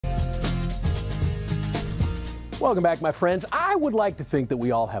Welcome back, my friends. I would like to think that we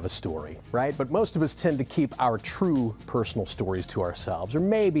all have a story, right? But most of us tend to keep our true personal stories to ourselves, or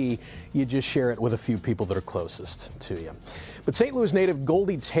maybe you just share it with a few people that are closest to you. But St. Louis native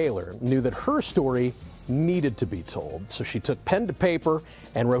Goldie Taylor knew that her story needed to be told, so she took pen to paper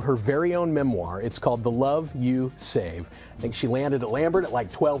and wrote her very own memoir. It's called The Love You Save. I think she landed at Lambert at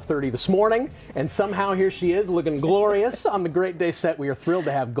like 12:30 this morning, and somehow here she is looking glorious on the Great Day set. We are thrilled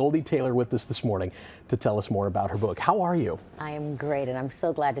to have Goldie Taylor with us this morning to tell us more about her book. How are you? I am great, and I'm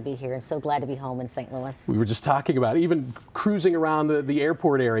so glad to be here and so glad to be home in St. Louis. We were just talking about it. Even cruising around the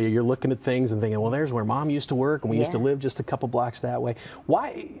airport area, you're looking at things and thinking, well, there's where Mom used to work, and we used to live just a couple blocks that way.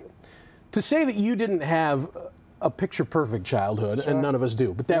 Why? To say that you didn't have a picture-perfect childhood, and none of us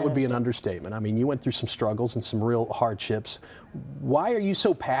do, but that would be an understatement. I mean, you went through some struggles and some real hardships. Why are you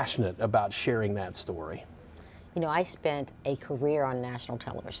so passionate about sharing that story? You know, I spent a career on national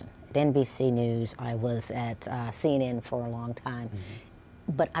television. At NBC News, I was at CNN for a long time.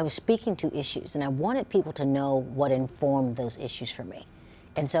 But I was speaking to issues, and I wanted people to know what informed those issues for me.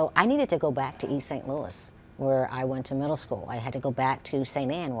 And so I needed to go back to East St. Louis, where I went to middle school. I had to go back to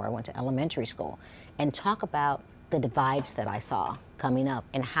St. Anne, where I went to elementary school, and talk about the divides that I saw coming up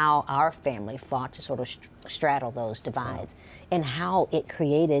and how our family fought to sort of straddle those divides, and how it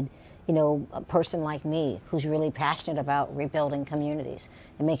created, you know, a person like me who's really passionate about rebuilding communities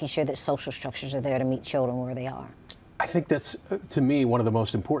and making sure that social structures are there to meet children where they are. I think that's, to me, one of the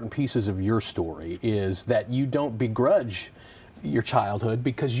most important pieces of your story is that you don't begrudge your childhood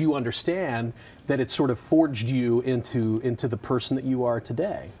because you understand that it sort of forged you into the person that you are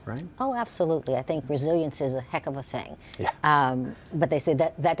today, right? Oh, absolutely. I think resilience is a heck of a thing. Yeah. But they say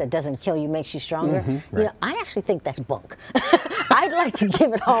that doesn't kill you, makes you stronger. Right. You know, I actually think that's bunk. I'd like to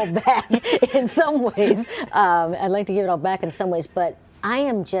give it all back in some ways. I'd like to give it all back in some ways, but I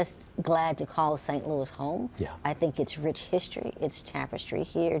am just glad to call St. Louis home. Yeah. I think it's rich history, it's tapestry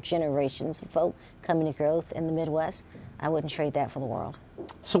here, generations of folk coming to growth in the Midwest. I wouldn't trade that for the world.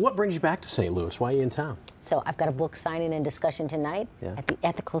 So what brings you back to St. Louis? Why are you in town? So I've got a book signing and discussion tonight at the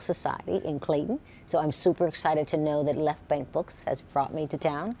Ethical Society in Clayton. So I'm super excited to know that Left Bank Books has brought me to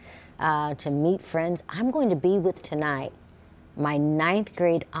town to meet friends. I'm going to be with tonight my 9th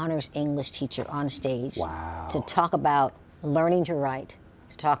grade honors English teacher on stage to talk about learning to write,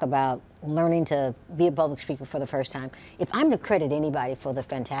 to talk about learning to be a public speaker for the first time. If I'm to credit anybody for the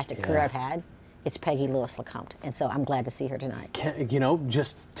fantastic career I've had, it's Peggy Lewis LeCompte, and so I'm glad to see her tonight. You know,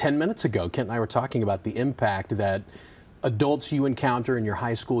 just 10 minutes ago, Kent and I were talking about the impact that adults you encounter in your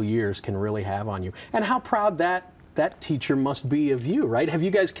high school years can really have on you, and how proud that teacher must be of you, right? Have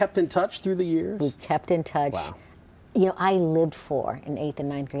you guys kept in touch through the years? We've kept in touch. Wow. You know, I lived for, in 8th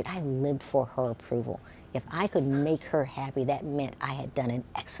and 9th grade, I lived for her approval. If I could make her happy, that meant I had done an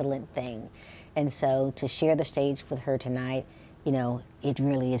excellent thing. And so to share the stage with her tonight, you know, it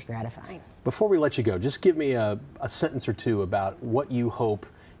really is gratifying. Before we let you go, just give me a sentence or two about what you hope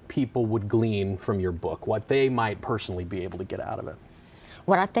people would glean from your book, what they might personally be able to get out of it.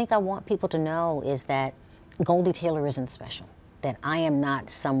 What I think I want people to know is that Goldie Taylor isn't special, that I am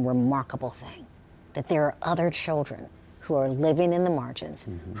not some remarkable thing, that there are other children who are living in the margins,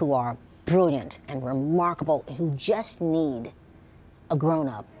 who are brilliant and remarkable, who just need a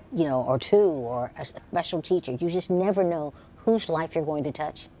grown-up, you know, or two, or a special teacher. You just never know whose life you're going to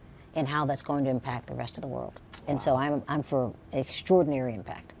touch and how that's going to impact the rest of the world. And so I'm for extraordinary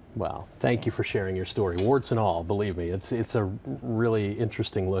impact. Well, thank you for sharing your story, warts and all. Believe me, it's a really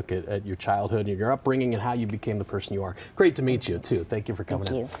interesting look at your childhood and your upbringing and how you became the person you are. Great to meet you, too. Thank you for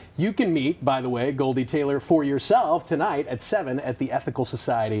coming in. You can meet, by the way, Goldie Taylor for yourself tonight at 7 at the Ethical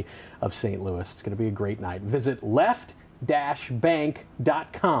Society of St. Louis. It's going to be a great night. Visit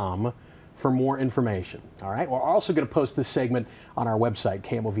left-bank.com for more information. All right, we're also going to post this segment on our website,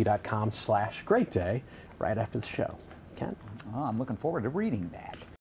 KMOV.com/greatday, right after the show. Ken? Oh, I'm looking forward to reading that.